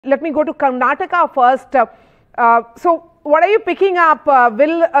Let me go to Karnataka first. So what are you picking up?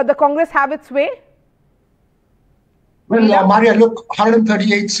 Will the Congress have its way? Well, Maria, look,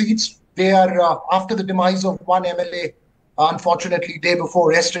 138 seats. They are after the demise of one MLA, unfortunately, day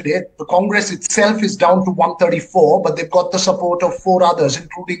before yesterday. The Congress itself is down to 134, but they've got the support of 4 others,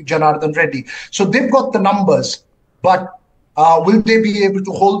 including Janardhan Reddy. So they've got the numbers, but will they be able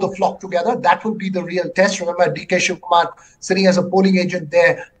to hold the flock together? That will be the real test. Remember, DK Shivkumar sitting as a polling agent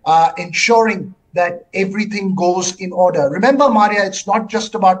there, ensuring that everything goes in order. Remember, Maria, it's not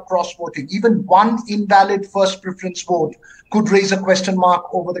just about cross-voting. Even one invalid first preference vote could raise a question mark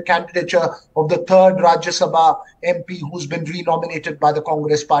over the candidature of the 3rd Rajya Sabha MP who's been renominated by the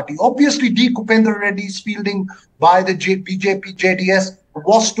Congress party. Obviously, Kupendra Reddy's fielding by the BJP JDS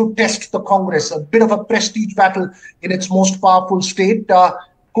was to test the Congress, a bit of a prestige battle in its most powerful state.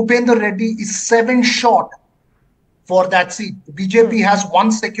 Kupendra Reddy is 7 short for that seat. The BJP has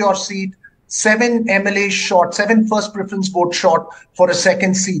 1 secure seat, 7 MLAs short, 7 first preference votes short for a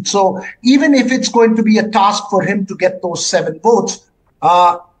 2nd seat. So even if it's going to be a task for him to get those 7 votes,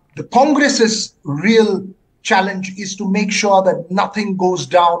 the Congress's real challenge is to make sure that nothing goes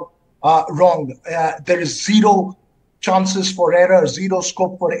down wrong. There is zero chances for error, zero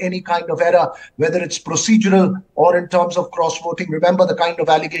scope for any kind of error, whether it's procedural or in terms of cross-voting. Remember the kind of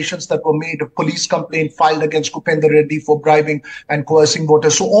allegations that were made, a police complaint filed against Kupendra Reddy for bribing and coercing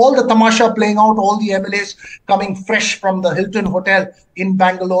voters. So all the tamasha playing out, all the MLAs coming fresh from the Hilton Hotel in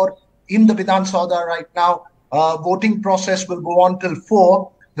Bangalore, in the Vidhana Soudha right now. Voting process will go on till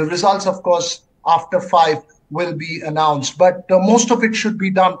 4. The results, of course, after 5 will be announced. But most of it should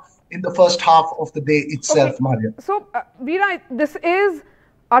be done in the first half of the day itself, okay. Maria. So, Veera, this is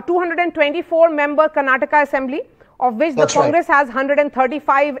a 224-member Karnataka Assembly, of which the Congress has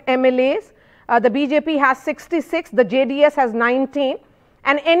 135 MLAs, the BJP has 66, the JDS has 19,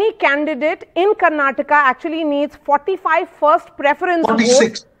 and any candidate in Karnataka actually needs 45 first preference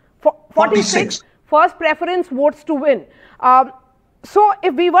 46. votes. 46 first preference votes to win. So,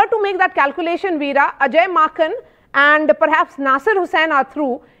 if we were to make that calculation, Veera, Ajay Maken and perhaps Naseer Hussain are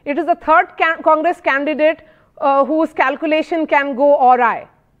through. It is the 3rd Congress candidate whose calculation can go awry.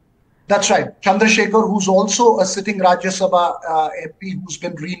 That's right. Chandrasekhar, who's also a sitting Rajya Sabha MP who's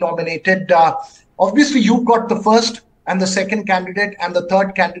been renominated. Obviously, you've got the 1st and the 2nd candidate and the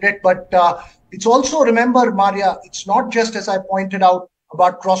 3rd candidate. But it's also, remember, Maria, it's not just, as I pointed out,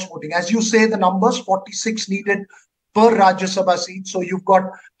 about cross-voting. As you say, the numbers, 46 needed per Rajya Sabha seat. So you've got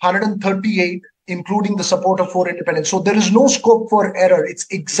 138. Including the support of 4 independents. So there is no scope for error. It's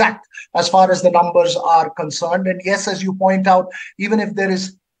exact as far as the numbers are concerned. And yes, as you point out, even if there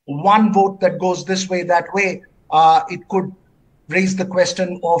is 1 vote that goes this way, that way, it could raise the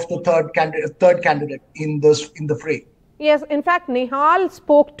question of the 3rd candidate in the fray. Yes, in fact, Nehal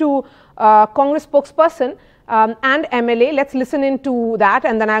spoke to Congress spokesperson and MLA. Let's listen into that,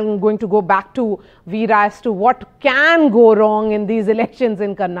 and then I'm going to go back to Veera as to what can go wrong in these elections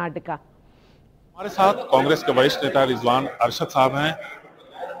in Karnataka. हमारे साथ कांग्रेस के वरिष्ठ नेता रिजवान अरशद साहब हैं।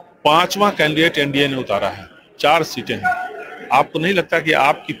 5वां candidate NDA ने उतारा है, 4 सीटें हैं। आपको नहीं लगता कि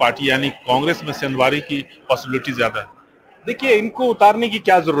आपकी पार्टी यानी कांग्रेस में सेंधवारी की पॉसिबिलिटी ज्यादा है? देखिए, इनको उतारने की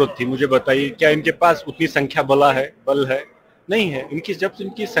क्या जरूरत थी, मुझे बताइए। क्या इनके पास उतनी संख्या बल है? नहीं है। जब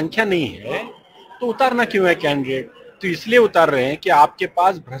इनकी संख्या नहीं है तो उतारना क्यों है कैंडिडेट? तो इसलिए उतार रहे हैं कि आपके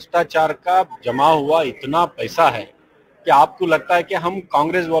पास भ्रष्टाचार का जमा हुआ इतना पैसा है कि आपको लगता है कि हम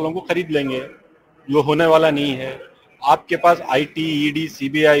कांग्रेस वालों को खरीद लेंगे, जो होने वाला नहीं है। आपके पास आईटी, ईडी,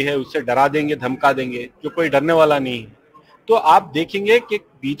 सीबीआई है, उससे डरा देंगे, धमका देंगे, जो कोई डरने वाला नहीं है। तो आप देखेंगे कि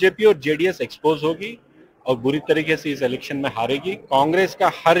बीजेपी और जेडीएस एक्सपोज होगी और बुरी तरीके से इस इलेक्शन में हारेगी। कांग्रेस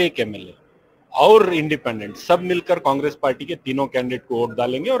का हर एक एमएलए और इंडिपेंडेंट सब मिलकर कांग्रेस पार्टी के तीनों कैंडिडेट को वोट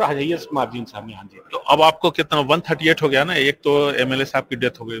डालेंगे और हाईएस्ट मार्जिन से हमें जीतेंगे। तो अब आपको कितना 138 हो गया ना, एक तो एमएलए साहब की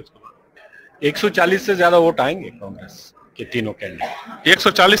डेथ हो गई, उसके बाद 140 से ज्यादा वोट आएंगे कांग्रेस के तीनों कैंडिडेट।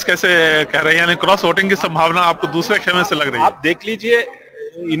 140 कैसे कह रहे हैं? यानी क्रॉस वोटिंग की संभावना आपको दूसरे खेमे से लग रही है? आप देख लीजिए,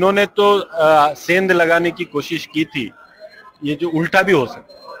 इन्होंने तो सेंध लगाने की कोशिश की थी, ये जो उल्टा भी हो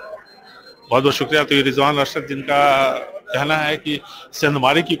सकता है। बहुत बहुत शुक्रिया। तो ये रिजवान अरशद, जिनका कहना है कि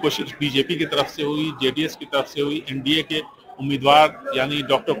सेंधमारी की कोशिश बीजेपी की तरफ से हुई, जेडीएस की तरफ से हुई, एनडीए के उम्मीदवार यानी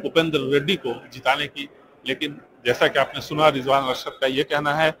डॉक्टर कुपेंद्र रेड्डी को जिताने की। लेकिन जैसा कि आपने सुना, रिजवान अरशद का ये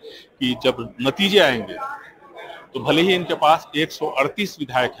कहना है कि जब नतीजे आएंगे तो भले ही इनके पास 138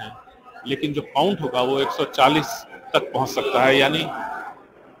 विधायक हैं, लेकिन जो काउंट होगा वो 140 तक पहुंच सकता है। यानी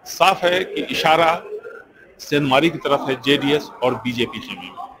साफ है कि इशारा सेंधमारी की तरफ है जेडीएस और बीजेपी के में।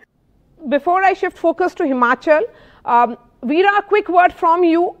 Before I shift focus to Himachal, Veera, a quick word from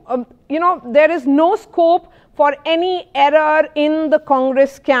you. You know, there is no scope for any error in the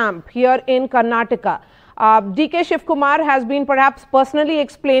Congress camp here in Karnataka. DK Shiv Kumar has been perhaps personally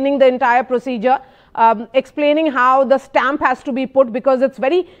explaining the entire procedure, explaining how the stamp has to be put, because it's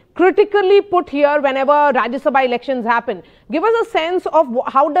very critically put here whenever Rajya Sabha elections happen. Give us a sense of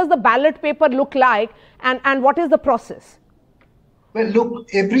how does the ballot paper look like, and what is the process? Well, look,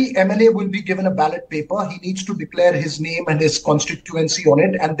 every MLA will be given a ballot paper. He needs to declare his name and his constituency on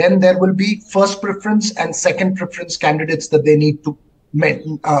it. And then there will be first preference and second preference candidates that they need to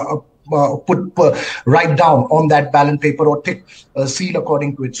write down on that ballot paper or tick seal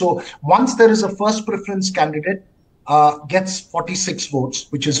according to it. So once there is a first preference candidate gets 46 votes,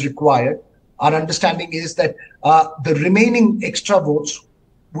 which is required, our understanding is that the remaining extra votes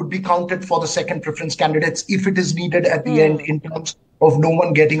would be counted for the second preference candidates if it is needed at the end, in terms of no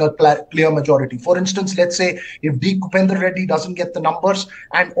one getting a clear majority. For instance, let's say if D. Kupendra Reddy doesn't get the numbers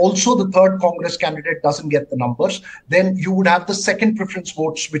and also the third Congress candidate doesn't get the numbers, then you would have the second preference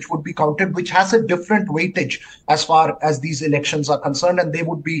votes which would be counted, which has a different weightage as far as these elections are concerned, and they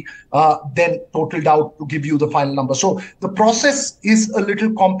would be then totaled out to give you the final number. So the process is a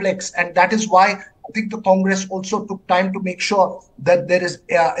little complex, and that is why I think the Congress also took time to make sure that there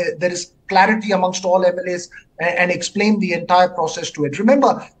is clarity amongst all MLAs and explain the entire process to it.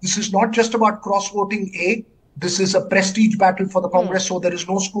 Remember, this is not just about cross-voting A. This is a prestige battle for the Congress, so there is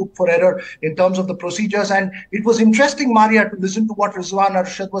no scope for error in terms of the procedures. And it was interesting, Maria, to listen to what Rizwan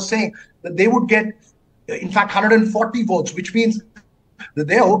Arshad was saying, that they would get, in fact, 140 votes, which means that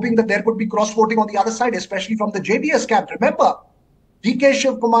they're hoping that there could be cross-voting on the other side, especially from the JDS camp. Remember, DK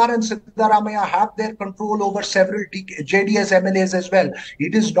Shiv Kumar and Siddaramaiah have their control over several JDS MLAs as well.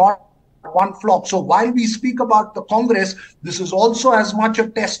 It is not one flock. So while we speak about the Congress, this is also as much a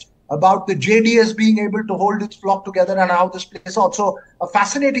test about the JDS being able to hold its flock together and how this plays out. So a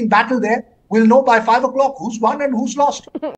fascinating battle there. We'll know by 5 o'clock who's won and who's lost.